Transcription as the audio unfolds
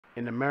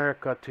in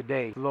America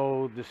today,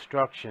 slow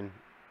destruction,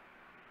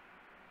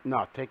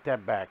 no, take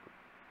that back,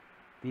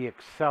 the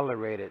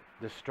accelerated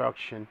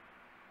destruction.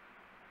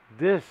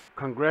 This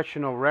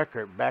congressional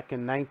record back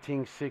in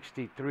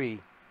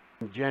 1963,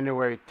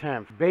 January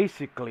 10th,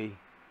 basically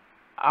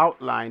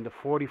outlined the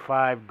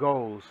 45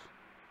 goals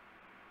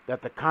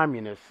that the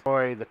communists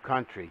destroy the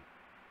country.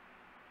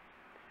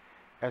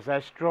 As I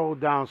stroll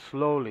down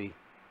slowly,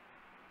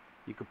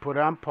 you could put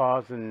on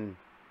pause and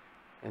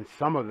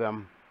some of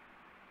them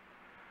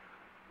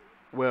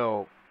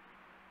will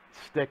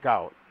stick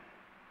out.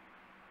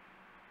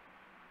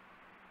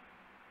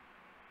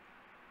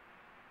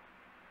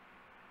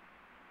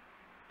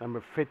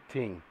 Number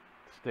 15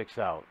 sticks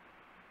out.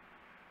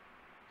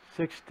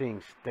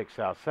 16 sticks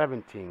out.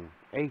 17,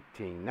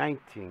 18,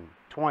 19,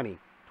 20,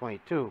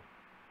 22,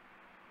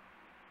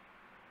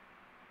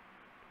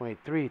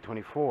 23,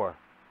 24,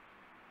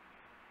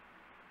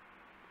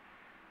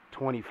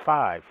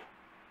 25,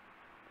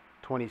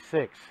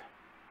 26,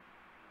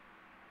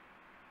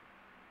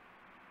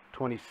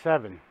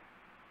 27,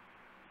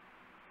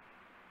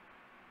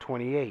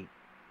 28,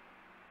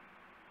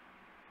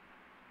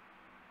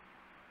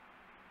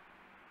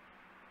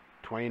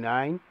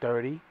 29,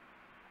 30,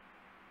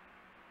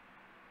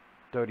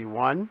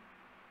 31,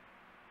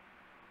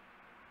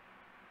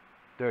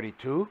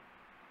 32,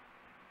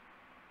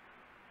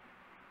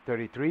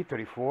 33,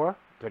 34,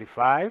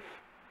 35,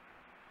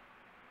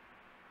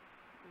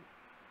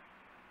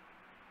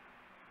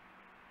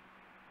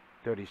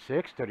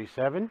 36,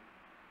 37,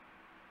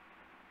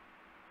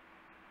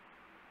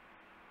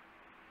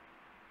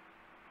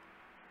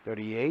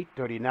 38,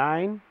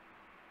 39,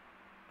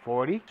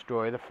 40,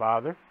 destroy the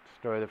father,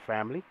 destroy the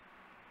family,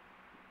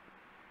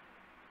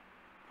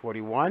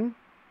 41,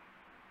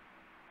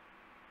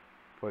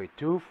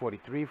 42,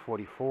 43,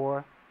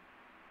 44,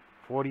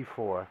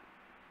 44,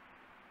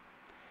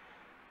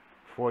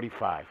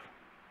 45.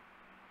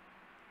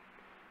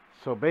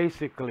 So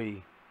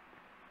basically,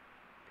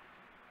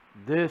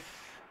 this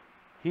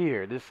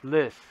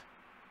list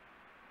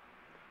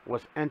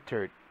was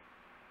entered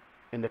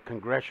in the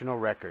Congressional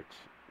records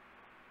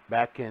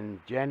back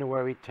in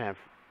January 10th,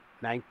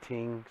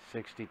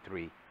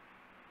 1963.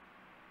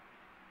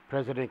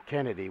 President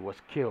Kennedy was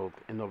killed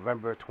in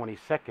November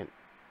 22nd,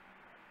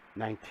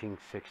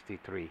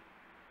 1963.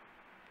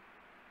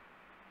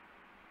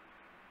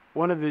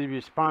 One of the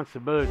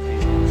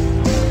responsibilities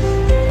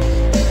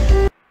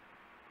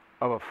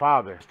of a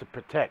father is to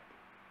protect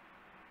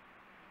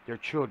their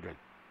children.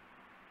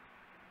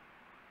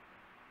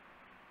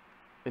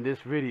 In this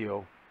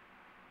video,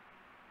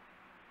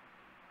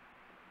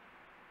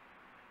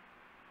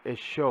 it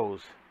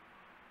shows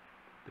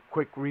the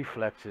quick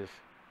reflexes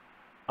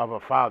of a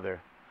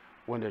father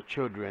when their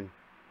children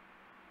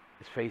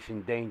is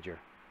facing danger.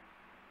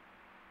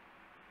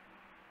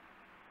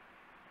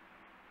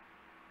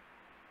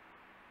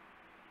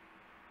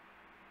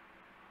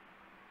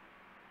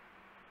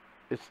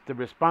 It's the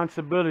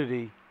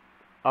responsibility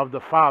of the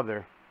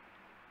father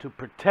to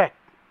protect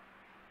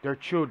their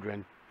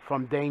children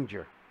from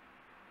danger.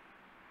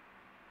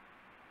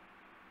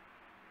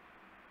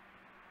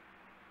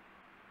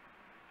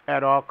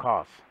 At all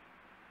costs.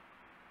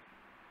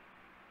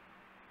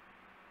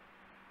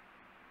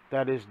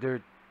 That is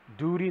their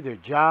duty, their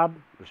job,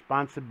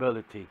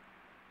 responsibility.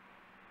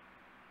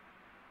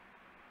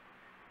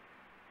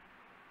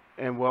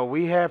 And what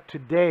we have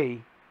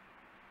today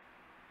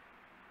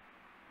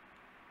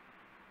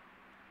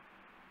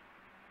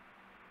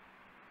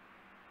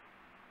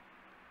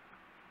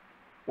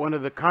one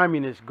of the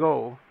communists'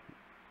 goals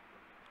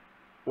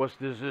was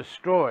to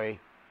destroy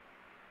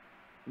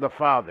the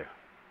father.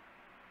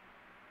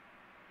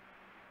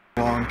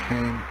 Along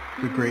came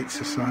the Great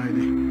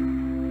Society.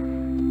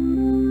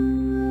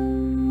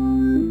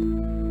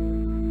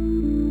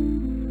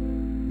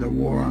 The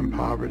war on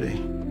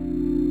poverty.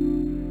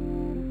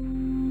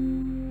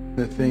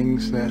 The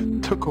things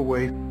that took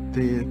away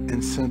the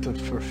incentive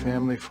for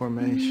family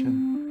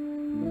formation,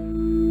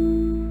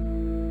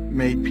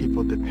 made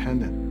people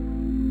dependent,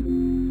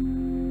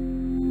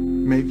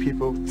 made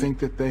people think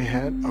that they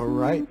had a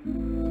right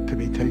to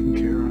be taken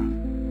care of.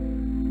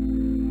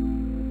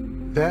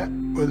 That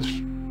was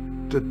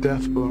the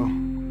death blow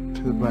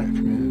to the black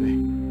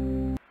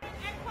community.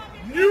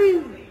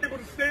 You able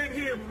to stand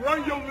here and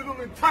run your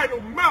little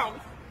entitled mouth.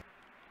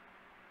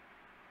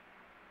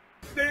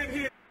 Stand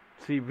here.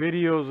 See,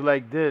 videos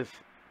like this,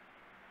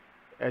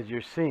 as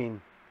you're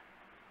seeing,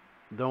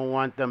 don't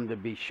want them to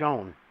be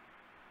shown.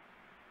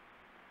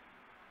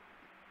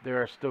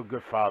 There are still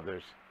good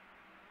fathers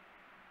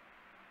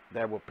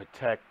that will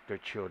protect their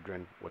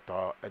children with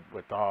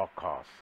all costs.